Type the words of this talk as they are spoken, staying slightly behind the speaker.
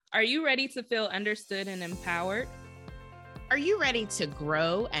Are you ready to feel understood and empowered? Are you ready to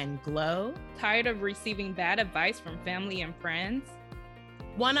grow and glow? Tired of receiving bad advice from family and friends?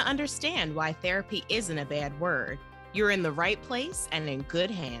 Want to understand why therapy isn't a bad word? You're in the right place and in good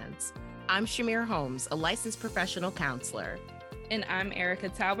hands. I'm Shamir Holmes, a licensed professional counselor. And I'm Erica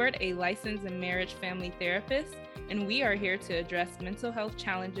Talbert, a licensed and marriage family therapist, and we are here to address mental health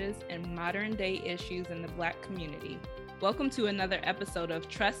challenges and modern day issues in the Black community. Welcome to another episode of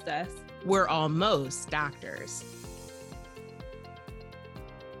Trust Us. We're almost doctors.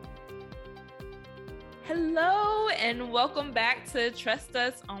 Hello and welcome back to Trust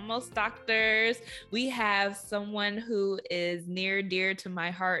Us Almost Doctors. We have someone who is near and dear to my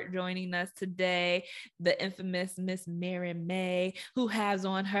heart joining us today, the infamous Miss Mary May, who has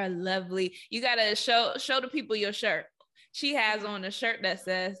on her lovely, you gotta show the people your shirt. She has on a shirt that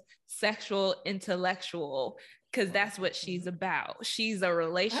says sexual intellectual, because that's what she's about. She's a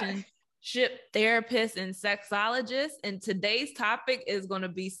relationship therapist and sexologist, and today's topic is going to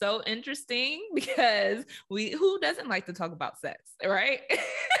be so interesting because who doesn't like to talk about sex, right?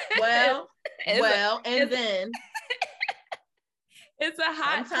 Then it's a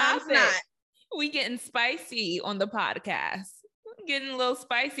hot sometimes topic. not. We getting spicy on the podcast. Getting a little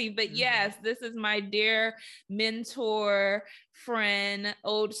spicy, but yes, this is my dear mentor, friend,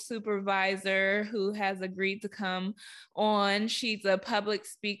 old supervisor who has agreed to come on. She's a public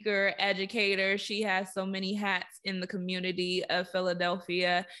speaker, educator. She has so many hats in the community of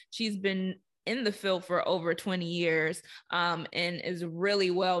Philadelphia. She's been in the field for over 20 years and is really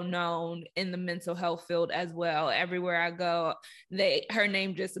well known in the mental health field as well. Everywhere I go, her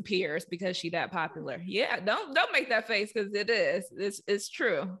name just appears because she's that popular. Yeah, don't make that face, because it's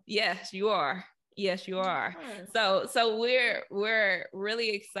true. Yes, you are. Yes, you are. So we're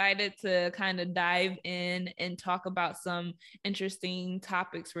really excited to kind of dive in and talk about some interesting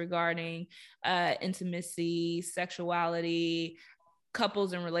topics regarding intimacy, sexuality,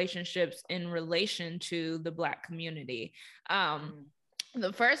 couples and relationships in relation to the Black community.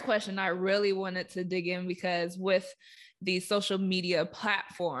 The first question I really wanted to dig in, because with these social media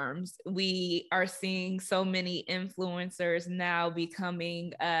platforms, we are seeing so many influencers now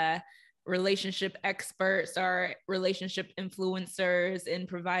becoming relationship experts or relationship influencers and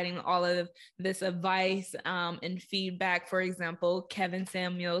providing all of this advice and feedback. For example, Kevin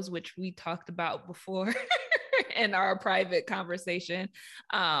Samuels, which we talked about before in our private conversation.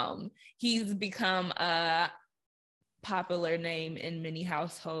 He's become a popular name in many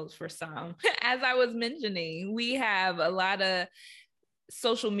households for some. As I was mentioning, we have a lot of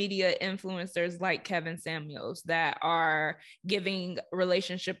social media influencers like Kevin Samuels that are giving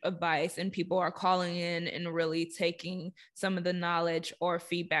relationship advice, and people are calling in and really taking some of the knowledge or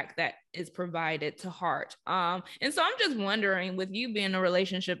feedback that is provided to heart. And so I'm just wondering, with you being a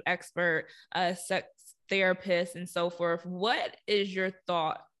relationship expert, sex therapist and so forth, what is your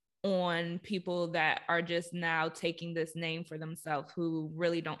thought on people that are just now taking this name for themselves who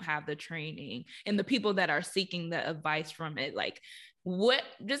really don't have the training, and the people that are seeking the advice from it? Like,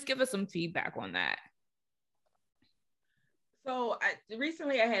 just give us some feedback on that. So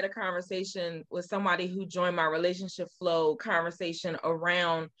recently I had a conversation with somebody who joined my relationship flow conversation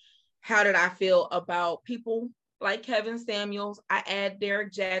around how did I feel about people like Kevin Samuels. I add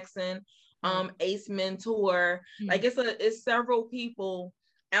Derek Jackson, Ace Mentor. Like it's several people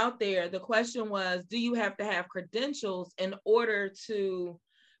out there. The question was, do you have to have credentials in order to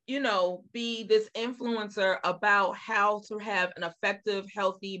be this influencer about how to have an effective,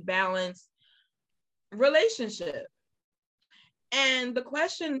 healthy, balanced relationship? And the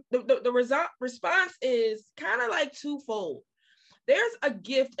question, the response is kind of like twofold. There's a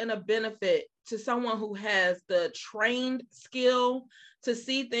gift and a benefit to someone who has the trained skill to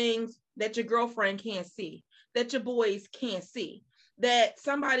see things that your girlfriend can't see, that your boys can't see, that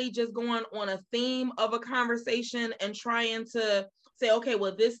somebody just going on a theme of a conversation and trying to say, okay,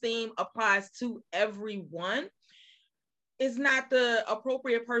 well, this theme applies to everyone, is not the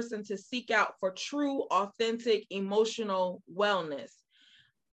appropriate person to seek out for true, authentic, emotional wellness.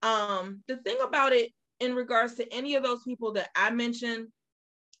 The thing about it in regards to any of those people that I mentioned,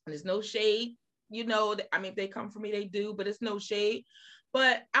 there's no shade, if they come for me, they do, but it's no shade.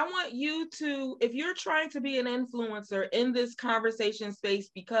 But I want you to, if you're trying to be an influencer in this conversation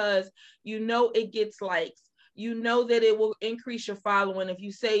space because it gets likes, that it will increase your following if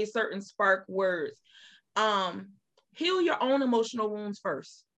you say certain spark words, heal your own emotional wounds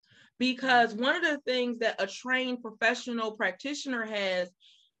first. Because one of the things that a trained professional practitioner has,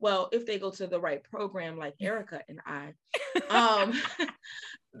 well, if they go to the right program like Erica and I,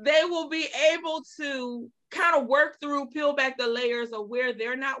 they will be able to kind of work through, peel back the layers of where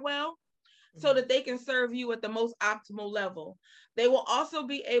they're not well, so that they can serve you at the most optimal level. They will also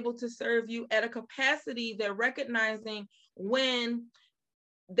be able to serve you at a capacity they're recognizing when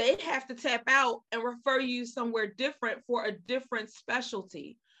they have to tap out and refer you somewhere different for a different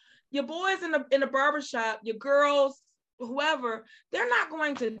specialty. Your boys in the barbershop, your girls, whoever, they're not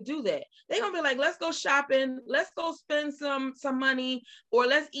going to do that. They're gonna be like, let's go shopping, let's go spend some money, or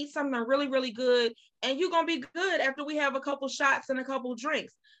let's eat something really, really good, and you're gonna be good after we have a couple shots and a couple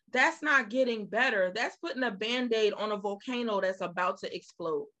drinks. That's not getting better. That's putting a Band-Aid on a volcano that's about to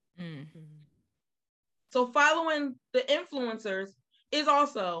explode. Mm-hmm. So following the influencers is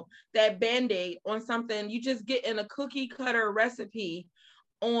also that Band-Aid on something you just get in a cookie cutter recipe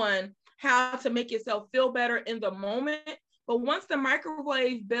on how to make yourself feel better in the moment. But once the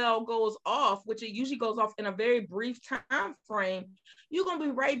microwave bell goes off, which it usually goes off in a very brief time frame, you're going to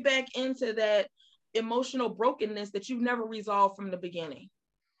be right back into that emotional brokenness that you've never resolved from the beginning.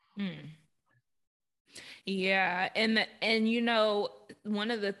 Yeah. And you know,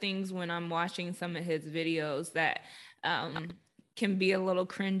 one of the things when I'm watching some of his videos that can be a little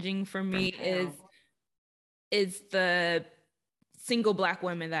cringing for me is the single Black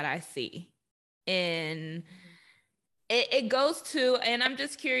women that I see. And it goes to, and I'm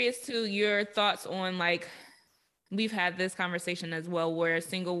just curious to your thoughts on, like, we've had this conversation as well, where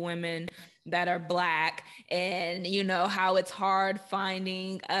single women that are Black, and you know how it's hard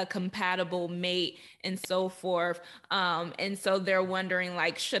finding a compatible mate and so forth, and so they're wondering,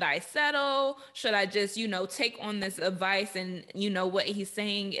 like, should I settle? Should I just, you know, take on this advice? And you know what he's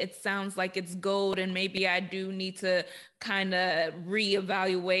saying, it sounds like it's gold, and maybe I do need to kind of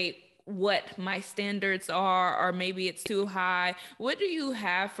reevaluate what my standards are, or maybe it's too high. What do you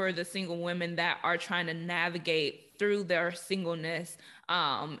have for the single women that are trying to navigate through their singleness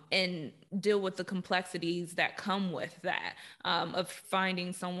and deal with the complexities that come with that, of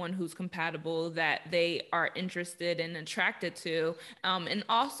finding someone who's compatible, that they are interested and attracted to, and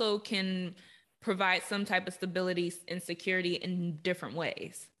also can provide some type of stability and security in different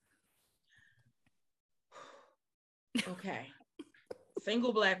ways? Okay.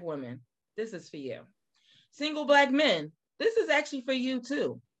 Single Black women, this is for you. Single Black men, this is actually for you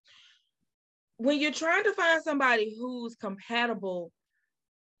too. When you're trying to find somebody who's compatible,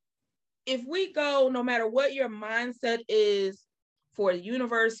 if we go, no matter what your mindset is for the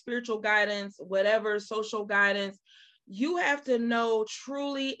universe, spiritual guidance, whatever, social guidance, you have to know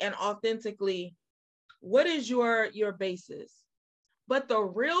truly and authentically what is your basis. But the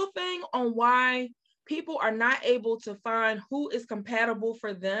real thing on why people are not able to find who is compatible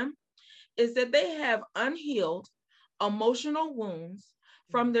for them is that they have unhealed emotional wounds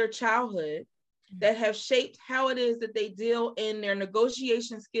from their childhood that have shaped how it is that they deal in their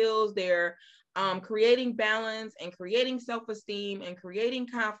negotiation skills, their creating balance and creating self-esteem and creating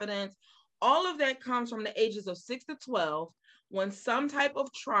confidence. All of that comes from the ages of 6 to 12, when some type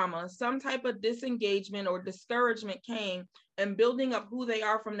of trauma, some type of disengagement or discouragement came, and building up who they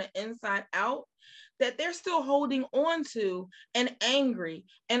are from the inside out, that they're still holding on to and angry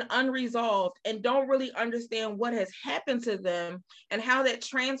and unresolved, and don't really understand what has happened to them and how that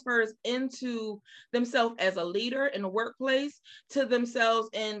transfers into themselves as a leader in the workplace, to themselves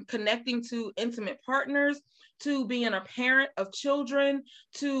in connecting to intimate partners, to being a parent of children,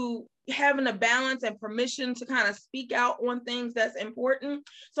 to having a balance and permission to kind of speak out on things that's important.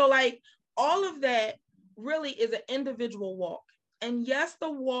 So like all of that really is an individual walk. And yes,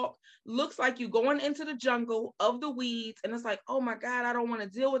 the walk looks like you going into the jungle of the weeds, and it's like, oh my God, I don't want to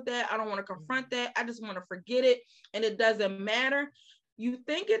deal with that. I don't want to confront that. I just want to forget it. And it doesn't matter. You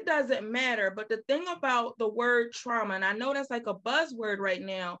think it doesn't matter, but the thing about the word trauma, and I know that's like a buzzword right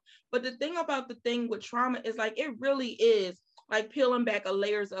now, but the thing about the thing with trauma is like, it really is like peeling back a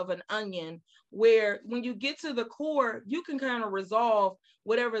layers of an onion, where when you get to the core, you can kind of resolve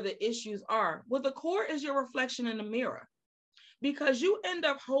whatever the issues are. Well, the core is your reflection in the mirror, because you end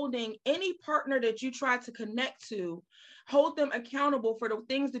up holding any partner that you try to connect to, hold them accountable for the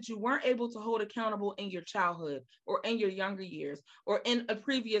things that you weren't able to hold accountable in your childhood or in your younger years or in a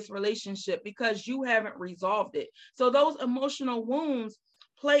previous relationship, because you haven't resolved it. So those emotional wounds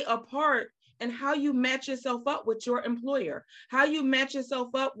play a part in how you match yourself up with your employer, how you match yourself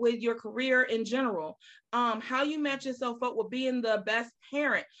up with your career in general, how you match yourself up with being the best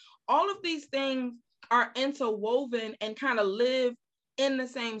parent. All of these things are interwoven and kind of live in the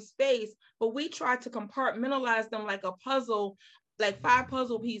same space, but we try to compartmentalize them like a puzzle, like 5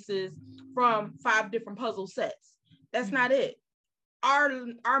 puzzle pieces from 5 different puzzle sets. That's not it.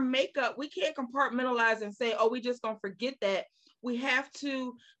 Our makeup, we can't compartmentalize and say, oh, we just gonna forget that. We have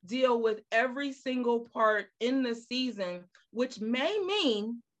to deal with every single part in the season, which may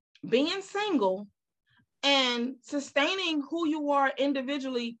mean being single and sustaining who you are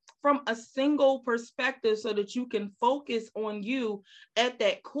individually from a single perspective so that you can focus on you at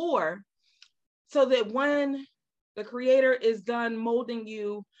that core, so that when the creator is done molding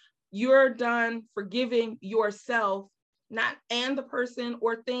you, you're done forgiving yourself, not and the person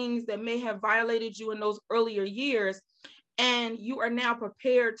or things that may have violated you in those earlier years, and you are now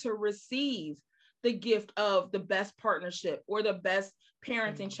prepared to receive the gift of the best partnership or the best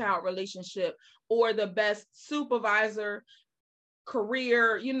parenting child relationship or the best supervisor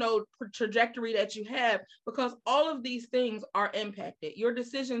career, trajectory that you have, because all of these things are impacted. Your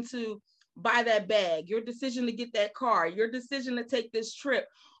decision to buy that bag, your decision to get that car, your decision to take this trip,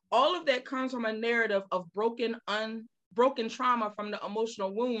 all of that comes from a narrative of broken trauma from the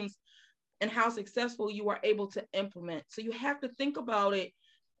emotional wounds and how successful you are able to implement. So you have to think about it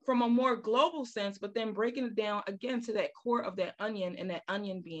from a more global sense, but then breaking it down again to that core of that onion, and that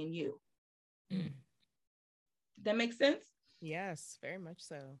onion being you. That makes sense? Yes, very much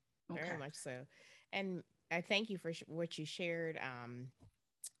so. Okay. Very much so. And I thank you for what you shared.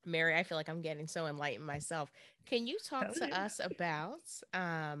 Mary, I feel like I'm getting so enlightened myself. Can you talk to us about,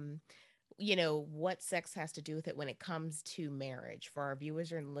 what sex has to do with it when it comes to marriage for our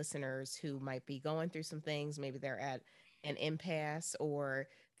viewers and listeners who might be going through some things? Maybe they're at an impasse, or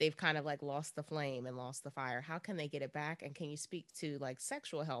they've kind of like lost the flame and lost the fire. How can they get it back? And can you speak to like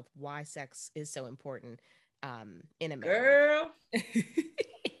sexual health, why sex is so important in a marriage? Girl.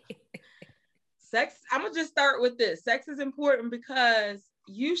 Sex, I'm gonna just start with this. Sex is important because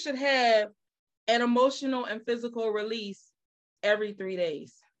you should have an emotional and physical release every 3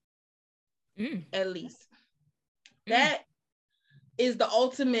 days. At least. That is the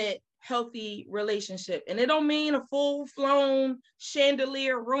ultimate healthy relationship. And it don't mean a full-flown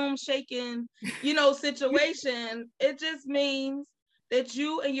chandelier, room shaking, situation. It just means that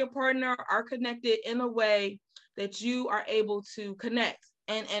you and your partner are connected in a way that you are able to connect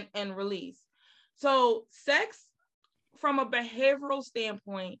and release. So sex, from a behavioral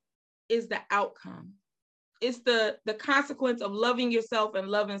standpoint, is the outcome. It's the consequence of loving yourself and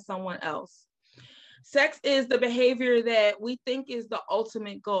loving someone else. Sex is the behavior that we think is the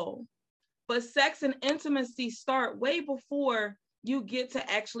ultimate goal. But sex and intimacy start way before you get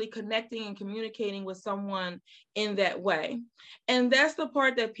to actually connecting and communicating with someone in that way. And that's the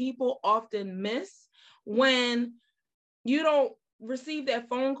part that people often miss when you don't receive that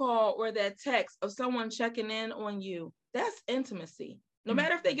phone call or that text of someone checking in on you. That's intimacy. No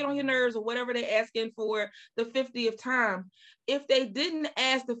matter if they get on your nerves or whatever they're asking for the 50th time, if they didn't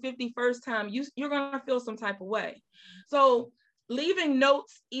ask the 51st time, you're going to feel some type of way. So leaving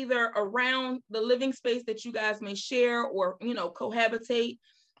notes either around the living space that you guys may share or, cohabitate,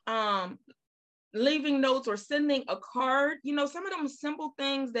 leaving notes or sending a card, some of them simple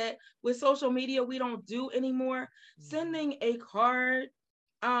things that with social media we don't do anymore. Sending a card,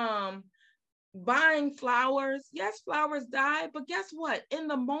 buying flowers. Yes, flowers die, but guess what? In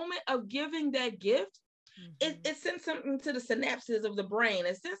the moment of giving that gift, it sends something to the synapses of the brain.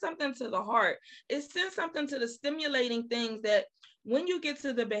 It sends something to the heart. It sends something to the stimulating things that when you get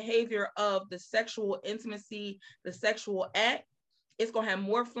to the behavior of the sexual intimacy, the sexual act, it's going to have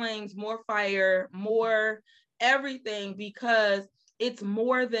more flames, more fire, more everything, because it's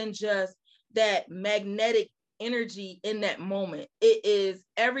more than just that magnetic energy in that moment. It is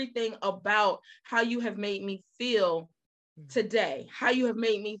everything about how you have made me feel today, how you have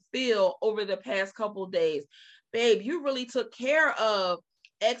made me feel over the past couple of days. Babe, you really took care of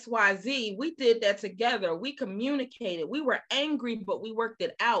XYZ. We did that together. We communicated. We were angry, but we worked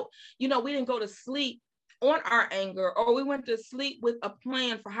it out. We didn't go to sleep on our anger, or we went to sleep with a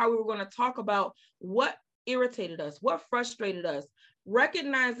plan for how we were going to talk about what irritated us, what frustrated us,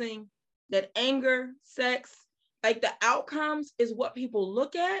 recognizing that anger, sex, like the outcomes is what people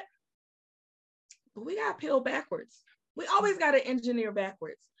look at, but we got to peel backwards. We always got to engineer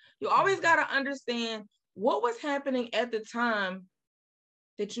backwards. You always got to understand what was happening at the time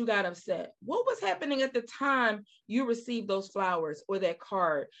that you got upset. What was happening at the time you received those flowers or that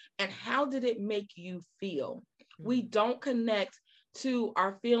card, and how did it make you feel? We don't connect to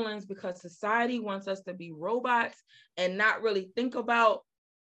our feelings because society wants us to be robots and not really think about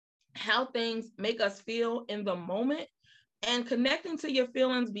how things make us feel in the moment. And connecting to your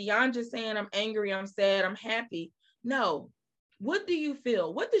feelings beyond just saying, I'm angry, I'm sad, I'm happy. No. What do you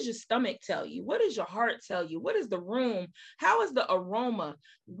feel? What does your stomach tell you? What does your heart tell you? What is the room? How is the aroma?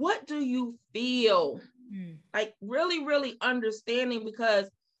 What do you feel? Like really, really understanding, because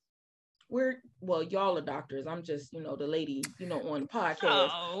well, y'all are doctors. I'm just, the lady, on the podcast.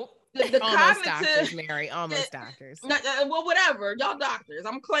 Oh, The almost cognitive doctors, Mary, almost doctors. Well, whatever, y'all doctors.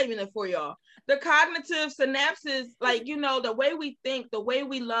 I'm claiming it for y'all. The cognitive synapses, like, the way we think, the way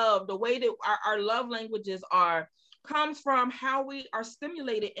we love, the way that our love languages are, comes from how we are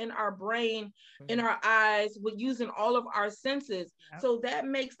stimulated in our brain, in our eyes, with using all of our senses. Yep. So that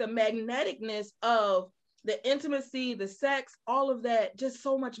makes the magneticness of the intimacy, the sex, all of that just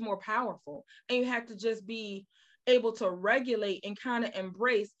so much more powerful. And you have to just be able to regulate and kind of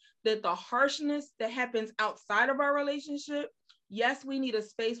embrace that the harshness that happens outside of our relationship, yes, we need a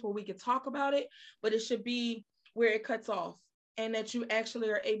space where we can talk about it, but it should be where it cuts off, and that you actually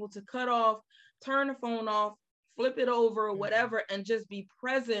are able to cut off, turn the phone off, flip it over or whatever, and just be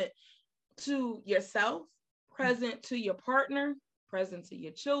present to yourself, present to your partner, present to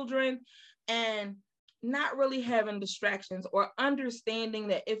your children, and not really having distractions, or understanding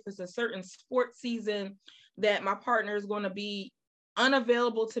that if it's a certain sports season that my partner is going to be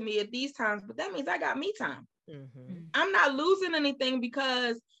unavailable to me at these times, but that means I got me time. Mm-hmm. I'm not losing anything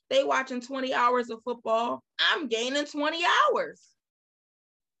because they watching 20 hours of football. I'm gaining 20 hours.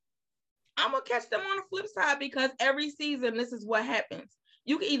 I'm going to catch them on the flip side, because every season, this is what happens.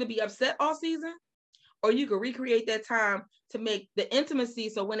 You can either be upset all season, or you can recreate that time to make the intimacy.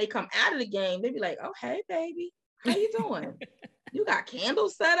 So when they come out of the game, they be like, oh, hey, baby, how you doing? You got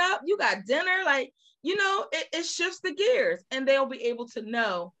candles set up, you got dinner. Like, it shifts the gears, and they'll be able to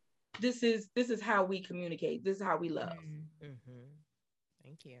know this is how we communicate. This is how we love. Mm-hmm.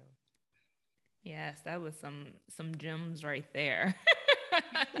 Thank you. Yes, that was some gems right there.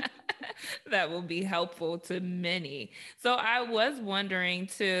 That will be helpful to many. So I was wondering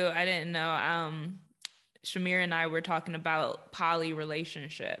too, I didn't know, Shamir and I were talking about poly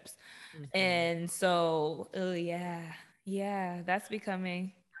relationships. Mm-hmm. And so, that's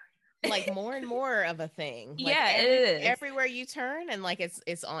becoming like more and more of a thing. Like it is everywhere you turn, and like it's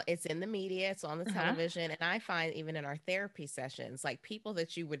in the media, it's on the television. And I find even in our therapy sessions, like people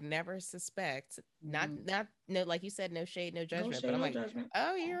that you would never suspect, not no, like you said, no shade, no judgment, but I'm like,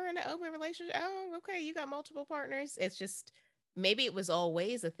 oh, you're in an open relationship. Oh, okay, you got multiple partners. It's just, maybe it was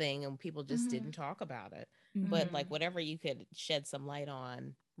always a thing and people just didn't talk about it. But like whatever you could shed some light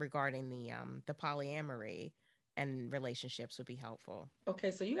on regarding the polyamory and relationships would be helpful.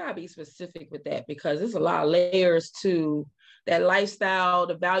 Okay, so you gotta be specific with that, because there's a lot of layers to that lifestyle,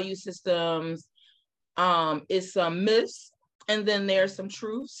 the value systems. It's some myths, and then there's some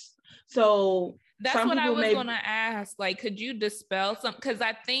truths. So that's what I was gonna ask. Like, could you dispel some? Because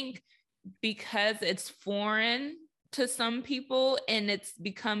I think because it's foreign to some people, and it's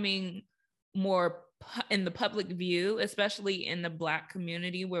becoming more in the public view, especially in the Black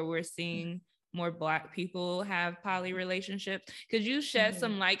community, where we're seeing more Black people have poly relationships. Could you shed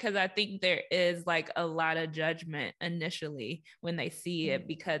some light? Because I think there is like a lot of judgment initially when they see it,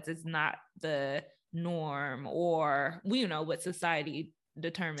 because it's not the norm, or what society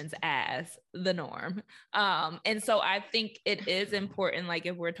determines as the norm. And so I think it is important, like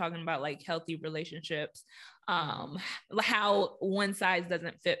if we're talking about like healthy relationships, how one size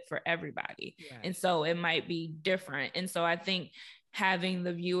doesn't fit for everybody. Right. And so it might be different. And so I think having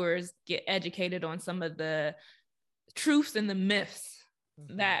the viewers get educated on some of the truths and the myths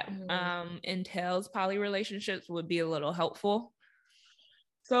that entails poly relationships would be a little helpful.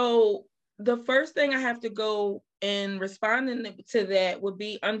 So the first thing I have to go in responding to that would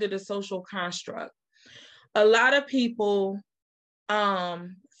be under the social construct. A lot of people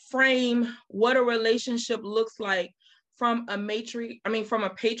frame what a relationship looks like from a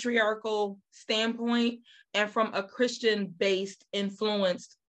patriarchal standpoint, and from a Christian-based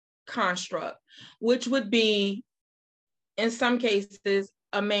influenced construct, which would be, in some cases,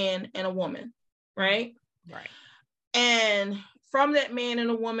 a man and a woman, right? Right. And from that man and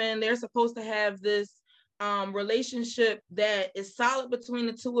a woman, they're supposed to have this relationship that is solid between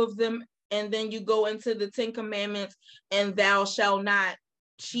the two of them. And then you go into the 10 Commandments, and thou shalt not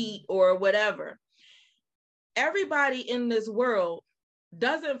cheat or whatever. Everybody in this world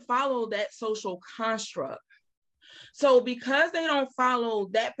doesn't follow that social construct. So because they don't follow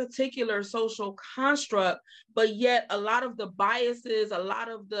that particular social construct, but yet a lot of the biases, a lot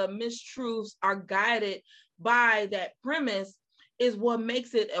of the mistruths are guided by that premise, is what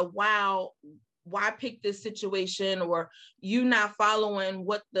makes it a wow, why pick this situation, or you not following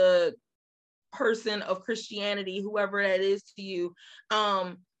what the person of Christianity, whoever that is to you,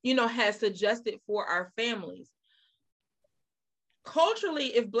 has suggested for our families.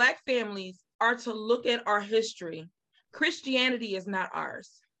 Culturally, if Black families are to look at our history, Christianity is not ours.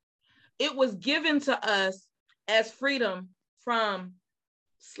 It was given to us as freedom from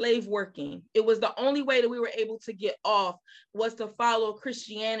slave working. It was the only way that we were able to get off, was to follow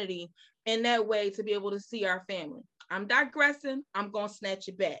Christianity in that way to be able to see our family. I'm digressing. I'm going to snatch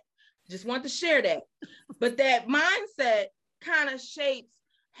it back. Just want to share that. But that mindset kind of shapes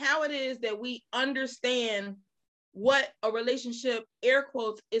how it is that we understand what a relationship, air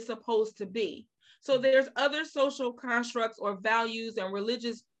quotes, is supposed to be. So there's other social constructs or values and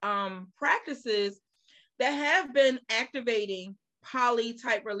religious practices that have been activating poly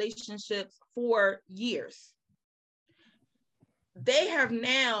type relationships for years. They have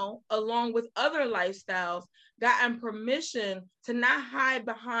now, along with other lifestyles, gotten permission to not hide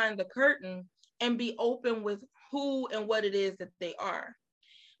behind the curtain and be open with who and what it is that they are.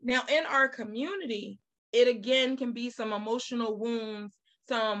 Now, in our community, it again can be some emotional wounds,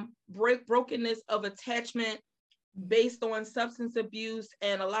 some brokenness of attachment based on substance abuse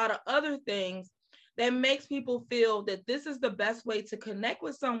and a lot of other things that makes people feel that this is the best way to connect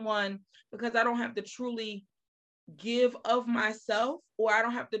with someone, because I don't have to truly give of myself, or I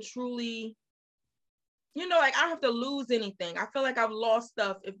don't have to truly, like I don't have to lose anything. I feel like I've lost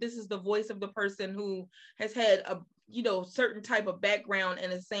stuff if this is the voice of the person who has had a certain type of background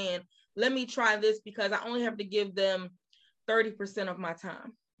and is saying, let me try this because I only have to give them 30% of my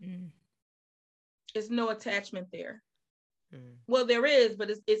time. There's no attachment there. Well, there is,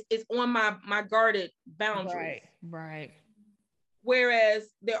 but it's on my guarded boundaries. Right. Whereas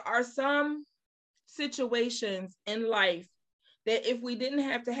there are some situations in life that if we didn't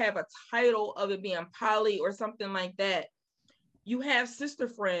have to have a title of it being poly or something like that, you have sister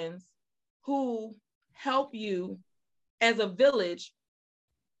friends who help you as a village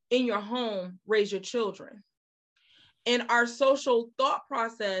in your home raise your children. In our social thought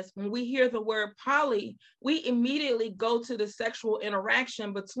process, when we hear the word poly, we immediately go to the sexual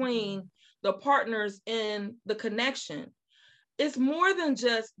interaction between the partners in the connection. It's more than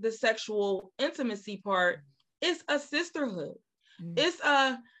just the sexual intimacy part. It's a sisterhood. It's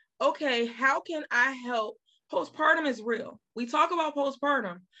okay, how can I help? Postpartum is real. We talk about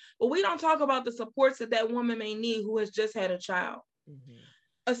postpartum, but we don't talk about the supports that woman may need who has just had a child.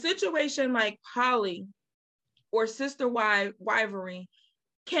 A situation like poly or sister wifery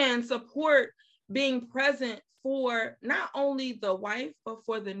can support being present for not only the wife, but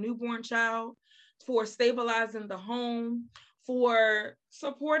for the newborn child, for stabilizing the home, for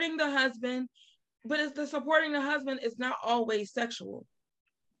supporting the husband. But it's the supporting the husband is not always sexual.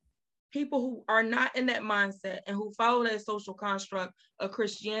 People who are not in that mindset and who follow that social construct of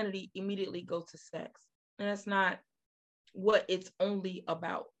Christianity immediately go to sex. And that's not what it's only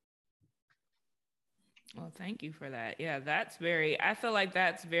about. Well, thank you for that. Yeah, I feel like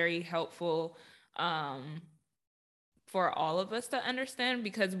that's very helpful for all of us to understand,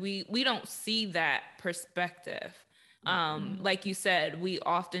 because we don't see that perspective. Like you said, we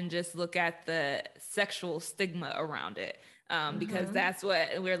often just look at the sexual stigma around it. Because that's what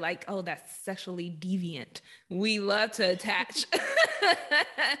we're like, oh, that's sexually deviant. We love to attach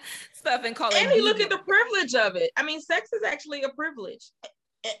stuff and call it. And we look at the privilege of it. I mean, sex is actually a privilege.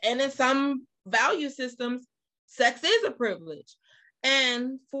 And in some value systems, sex is a privilege.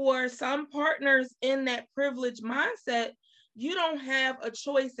 And for some partners in that privileged mindset, you don't have a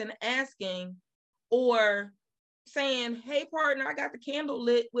choice in asking or saying, hey partner, I got the candle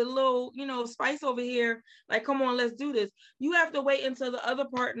lit with a little, spice over here. Like, come on, let's do this. You have to wait until the other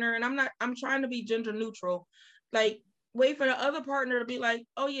partner, and I'm trying to be gender neutral. Like, wait for the other partner to be like,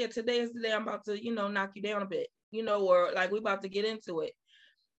 oh yeah, today is the day I'm about to, knock you down a bit, or like, we're about to get into it.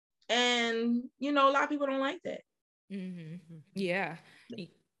 And, a lot of people don't like that. Yeah.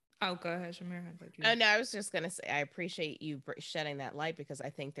 Oh, go ahead, Shamir. Oh, no, I was just going to say, I appreciate you shedding that light, because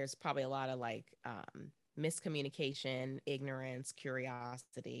I think there's probably a lot of miscommunication, ignorance,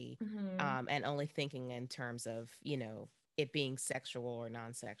 curiosity, and only thinking in terms of, it being sexual or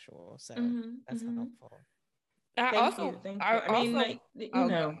non-sexual. So that's helpful. Thank you. I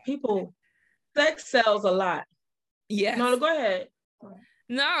mean, people, sex sells a lot. Yes. No, go ahead.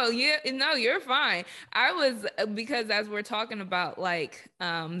 No, you're fine. Because as we're talking about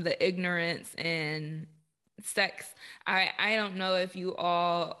the ignorance and sex, I don't know if you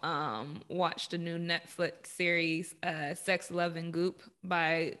all watched the new Netflix series Sex, Love, and Goop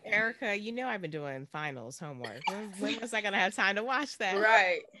by Erica. I've been doing finals homework. When was I gonna have time to watch that?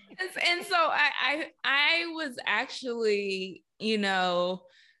 Right. And so I was actually,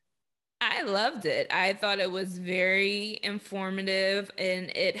 I loved it. I thought it was very informative, and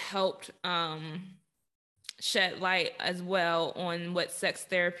it helped shed light as well on what sex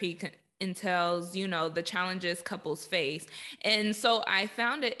therapy entails, the challenges couples face. And so I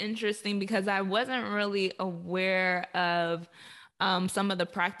found it interesting because I wasn't really aware of some of the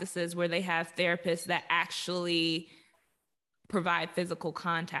practices where they have therapists that actually provide physical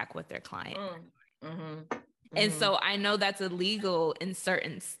contact with their client. And so I know that's illegal in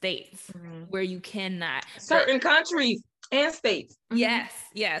certain states where you cannot. Certain countries and states.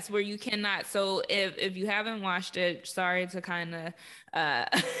 Yes, where you cannot. So if you haven't watched it, sorry to kind of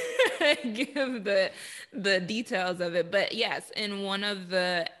give the details of it. But yes, in one of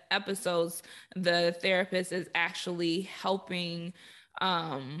the episodes, the therapist is actually helping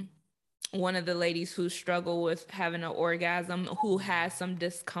one of the ladies who struggle with having an orgasm, who has some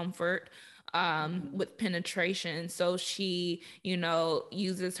discomfort with penetration. So she,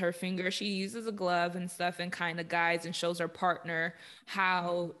 uses her finger, she uses a glove and stuff, and kind of guides and shows her partner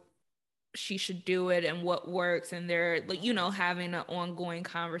how she should do it and what works, and they're like, having an ongoing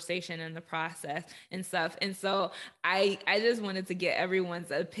conversation in the process and stuff. And so I just wanted to get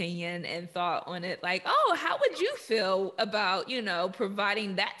everyone's opinion and thought on it, like, oh, how would you feel about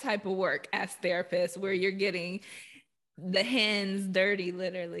providing that type of work as therapists, where you're getting the hands dirty,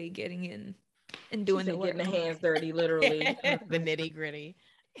 literally getting in and doing the work. Getting the hands dirty, literally. The nitty gritty.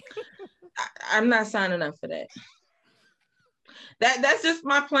 I'm not signing up for that. That's just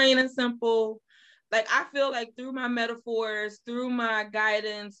my plain and simple. Like, I feel like through my metaphors, through my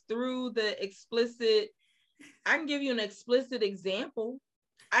guidance, through the explicit, I can give you an explicit example.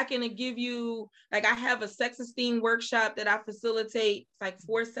 I can give you, like, I have a sex esteem workshop that I facilitate. It's like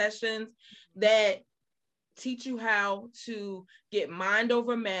 4 sessions that teach you how to get mind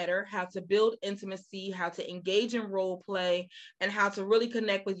over matter, how to build intimacy, how to engage in role play, and how to really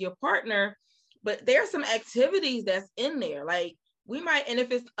connect with your partner. But there are some activities that's in there. Like, we might, and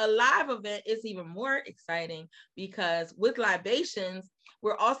if it's a live event, it's even more exciting, because with libations,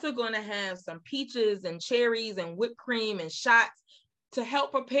 we're also going to have some peaches and cherries and whipped cream and shots to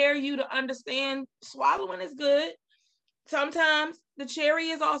help prepare you to understand swallowing is good. Sometimes the cherry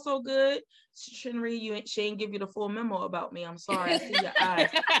is also good. Shinri, she ain't give you the full memo about me. I'm sorry. I see your eyes.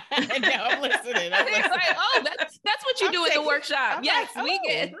 No, I'm listening. Like, oh, that's what you do in the workshop. I'm yes, like, we oh.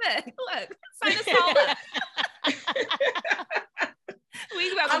 get. Look, sign us all up.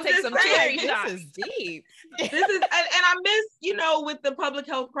 We about to take some cherry shots. This is deep. This is, and I miss, with the public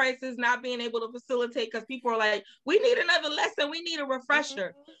health crisis, not being able to facilitate, because people are like, we need another lesson. We need a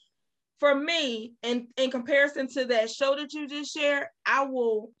refresher. For me, in comparison to that show that you just shared, I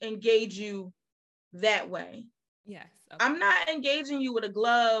will engage you that way. Yes. Okay. I'm not engaging you with a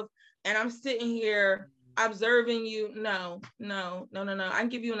glove and I'm sitting here observing you. No. I can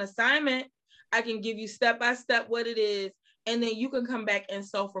give you an assignment. I can give you step-by-step what it is. And then you can come back and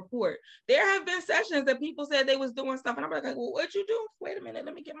self-report. There have been sessions that people said they was doing stuff. And I'm like, well, what you do? Wait a minute.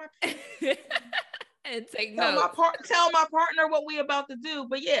 Let me get my pen. And take tell notes. Tell my partner what we about to do.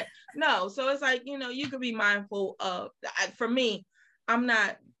 But yeah, no. So it's like, you could be mindful of, for me, I'm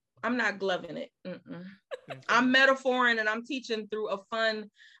not gloving it. I'm metaphoring and I'm teaching through a fun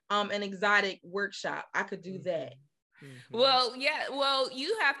and exotic workshop. I could do that. Well, yeah. Well,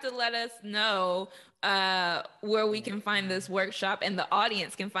 you have to let us know where we can find this workshop, and the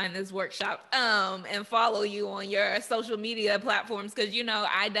audience can find this workshop and follow you on your social media platforms, because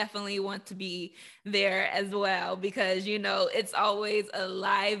I definitely want to be there as well, because it's always a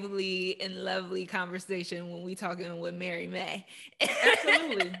lively and lovely conversation when we talking with Mary May.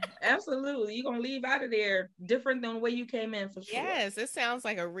 Absolutely. You're gonna leave out of there different than the way you came in, for sure. Yes, it sounds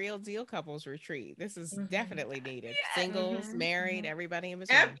like a real deal couples retreat. This is definitely needed. Yeah. Singles, married, everybody in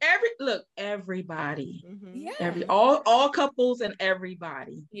between. Everybody. Yeah. All couples and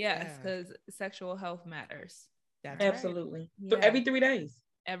everybody. Yes, because sexual health matters. That's absolutely right. Every 3 days.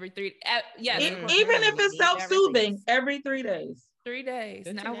 Every 3 yes. Even if it's self-soothing, every 3 days. 3 days.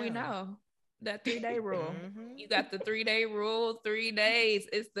 Now we know that 3-day rule. You got the 3-day rule. 3 days.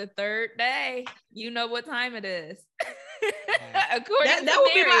 It's the 3rd day. You know what time it is. According that to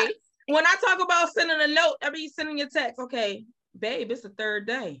would Mary. be when I talk about sending a note, I mean sending a text. Okay, babe, it's the 3rd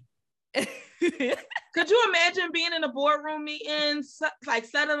day. Could you imagine being in a boardroom meeting, like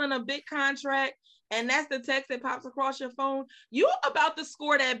settling a big contract, and that's the text that pops across your phone? You about to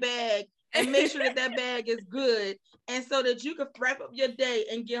score that bag and make sure that bag is good, and so that you can wrap up your day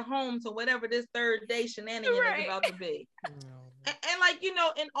and get home to whatever this 3rd day shenanigan is about to be. And like, in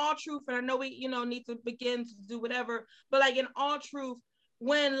all truth, and I know we, need to begin to do whatever, but like in all truth,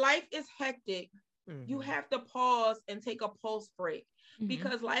 when life is hectic, you have to pause and take a pulse break.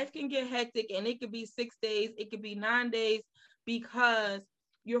 Because life can get hectic, and it could be 6 days, it could be 9 days, because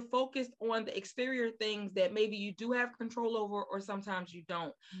you're focused on the exterior things that maybe you do have control over, or sometimes you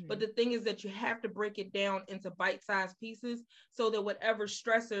don't. But the thing is that you have to break it down into bite-sized pieces so that whatever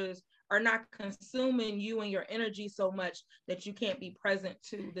stressors are not consuming you and your energy so much that you can't be present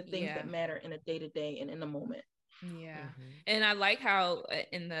to the things that matter in a day-to-day and in the moment. Yeah. And I like how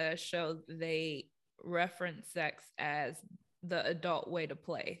in the show they reference sex as the adult way to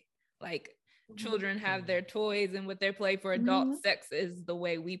play. Like children have their toys and what they play for adults. Sex is the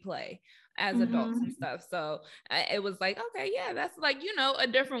way we play as adults and stuff. So it was like, okay, yeah, that's like, a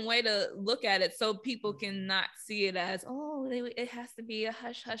different way to look at it, so people can not see it as, it has to be a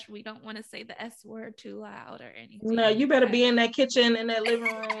hush hush. We don't want to say the S word too loud or anything. No, you better be in that kitchen, in that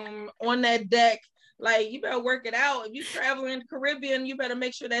living room, on that deck. Like, you better work it out. If you travel in the Caribbean, you better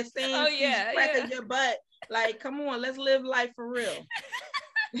make sure that sand cracking your butt. Like, come on, let's live life for real.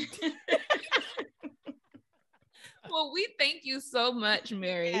 Well, we thank you so much,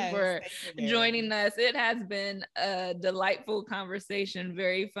 Mary, for joining us. It has been a delightful conversation,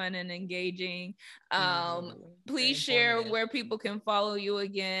 very fun and engaging. Please share where people can follow you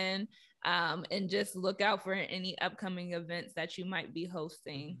again, and just look out for any upcoming events that you might be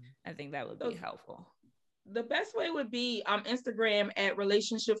hosting. I think that would be helpful. The best way would be Instagram at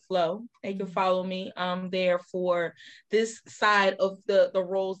Relationship Flow. You can follow me there for this side of the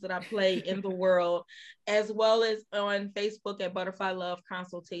roles that I play in the world, as well as on Facebook at Butterfly Love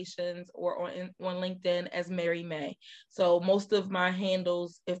Consultations, or on LinkedIn as Mary May. So most of my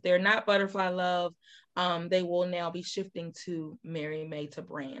handles, if they're not Butterfly Love, they will now be shifting to Mary May to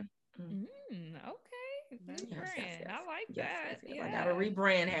brand. Okay. Yes. I like that. I got a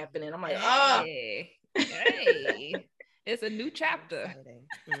rebrand happening. I'm like, Hey, it's a new chapter.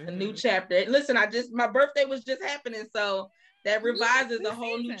 A new chapter. Listen, my birthday was just happening, so that revises a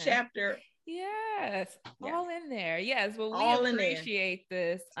whole new chapter. Yes, all in there. Yes, well, we appreciate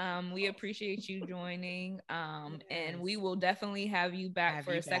this. We appreciate you joining. And we will definitely have you back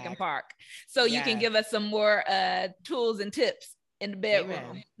for a second part, so you can give us some more tools and tips in the bedroom.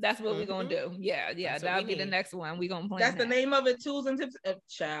 Amen. That's what we're gonna do. Yeah. That'll be the next one. We're gonna plan. That's the name of it. Tools and tips.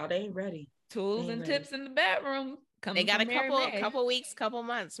 Child, they ain't ready. Tools and tips in the bedroom. They got a couple weeks, couple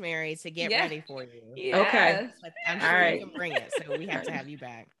months, Mary, to get ready for you. Yeah. Okay. But I'm sure you can bring it, so we have to have you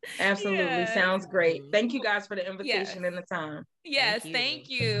back. Absolutely. Sounds great. Thank you guys for the invitation and the time. Yes, thank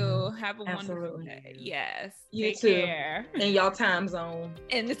you. Have a wonderful day. Yes. You too. Care. In y'all time zone.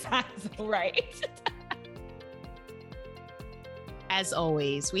 In the time zone, right. As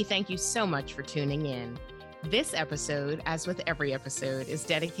always, we thank you so much for tuning in. This episode, as with every episode, is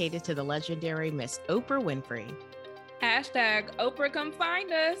dedicated to the legendary Miss Oprah Winfrey. Hashtag Oprah come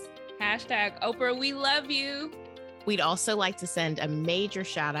find us. Hashtag Oprah we love you. We'd also like to send a major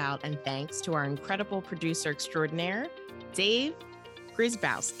shout out and thanks to our incredible producer extraordinaire, Dave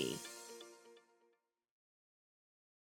Grisbowski.